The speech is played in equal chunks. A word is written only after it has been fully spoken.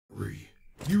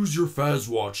use your Faz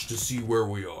watch to see where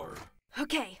we are.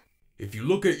 Okay. If you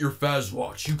look at your Faz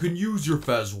watch, you can use your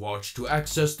Faz watch to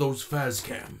access those Faz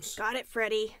cams. Got it,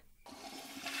 Freddy.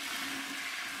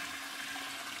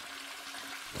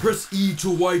 Press E to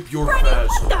wipe your Freddy, Faz.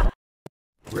 what the?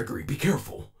 Gregory, be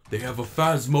careful. They have a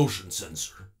Faz motion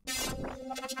sensor.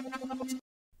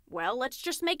 Well, let's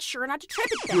just make sure not to trip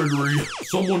it then. Gregory,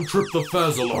 someone tripped the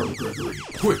Faz alarm, Gregory.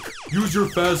 Quick, use your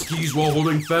Faz keys while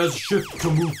holding Faz shift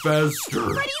to move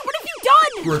faster. Freddy, what have you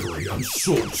done? Gregory, I'm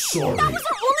so sorry. That was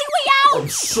our only way out! I'm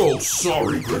so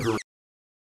sorry, Gregory.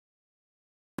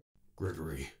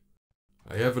 Gregory,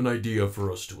 I have an idea for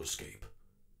us to escape.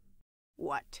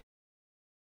 What?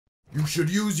 You should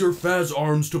use your Faz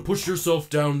arms to push yourself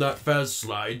down that Faz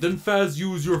slide, then Faz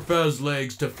use your Faz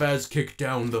legs to Faz kick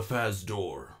down the Faz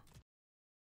door.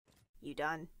 You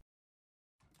done?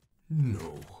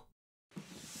 No.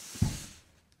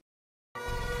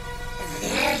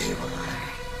 There you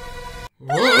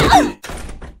are.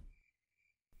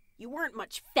 You weren't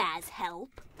much Faz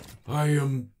help. I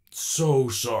am so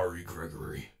sorry,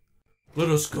 Gregory. Let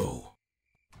us go.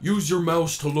 Use your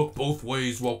mouse to look both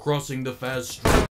ways while crossing the Faz street.